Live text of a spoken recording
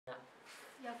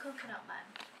You're a coconut man.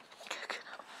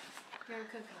 You're a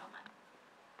coconut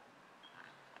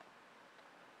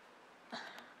man.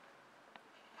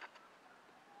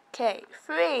 Okay,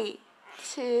 3,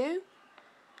 2,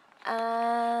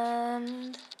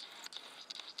 and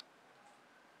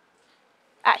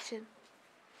action.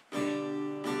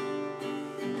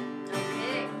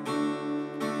 Okay.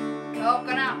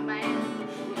 Coconut man.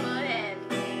 Put it.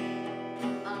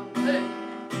 I'm good.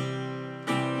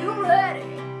 You ready?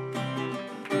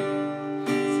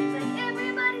 Seems like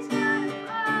everybody's got a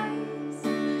prize. I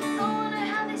wonder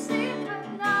how they sleep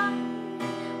at night.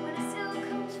 When it still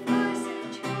comes first and the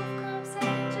truth comes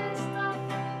second, just stop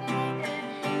for a minute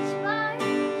and smile.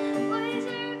 Why is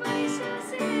everybody so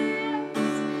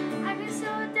serious? Acting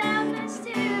so damn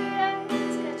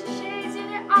mysterious. Got your shades in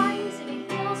your eyes and you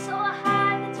feel so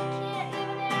high that you can't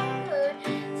even have a good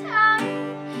time.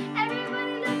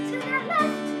 Everybody look to the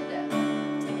left, to the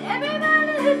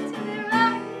everybody look to the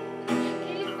right.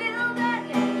 Can you feel that?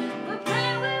 Yeah, we're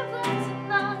playing with love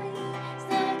tonight. It's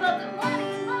not about the money,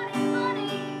 money,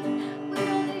 money. We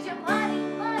don't need your money,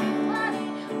 money, money.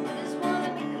 We just wanna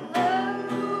make the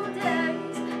world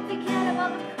dance. Forget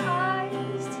about the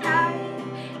price tag.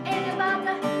 Ain't about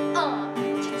the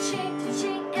cha-ching,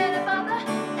 cha-ching. Ain't about the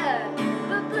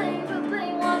ba-bling,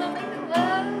 ba-bling. Wanna make the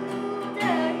world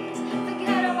dance.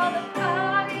 Forget about the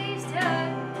price tag.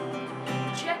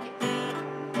 Check it.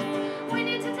 We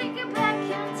need to take it back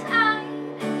in time.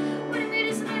 When it made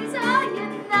us miss all your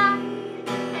night.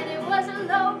 And it wasn't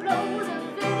low blows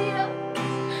and videos.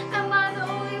 Am I the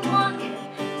only one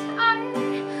getting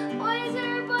tired? Why is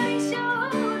everybody so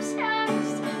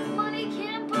obsessed? Money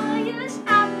can't buy us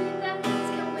happiness.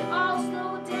 Can we all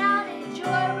slow down and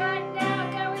enjoy right now?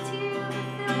 Guarantee you the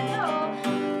feeling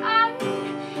alright.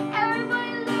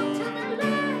 Everybody look to the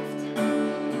left.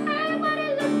 Everybody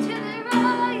look to the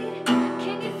right.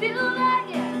 Can you feel that?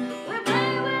 Yeah, we're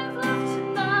playing with love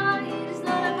tonight. It's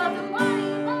not about the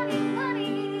money, money,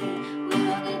 money. We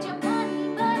don't need your money,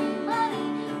 money, money.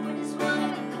 We just wanna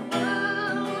make the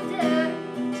world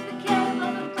dance. Forget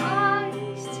about the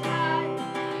price tag.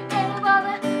 Ain't about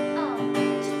the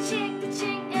cha-ching,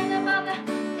 cha-ching. Ain't about the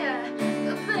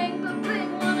bling,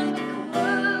 ba-bling. Wanna make the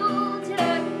world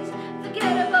dance.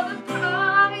 Forget about the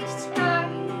price tag.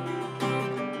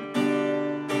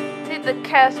 Take the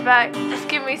cash back, just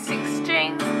give me 6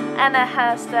 strings and a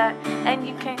hashtag. And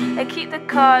you can keep the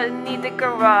car and need the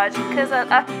garage. Cause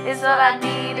it's all I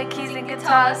need, the keys and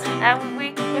guitars. And we,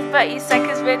 in 30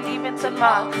 seconds, we're leaving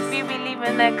tomorrow. We be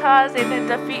leaving their cars in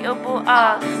undefeatable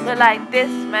ours. We're like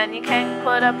this, man, you can't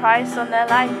put a price on their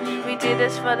life. We do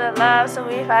this for the love, so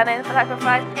we fight and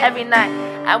sacrifice every night.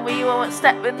 And we won't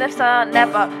step with the sun,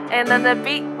 never. And on the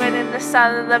beat, within the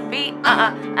sound of the beat,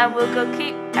 And we'll go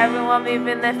keep everyone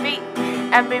moving their feet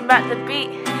and bring back the beat.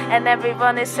 And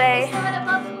everyone is say,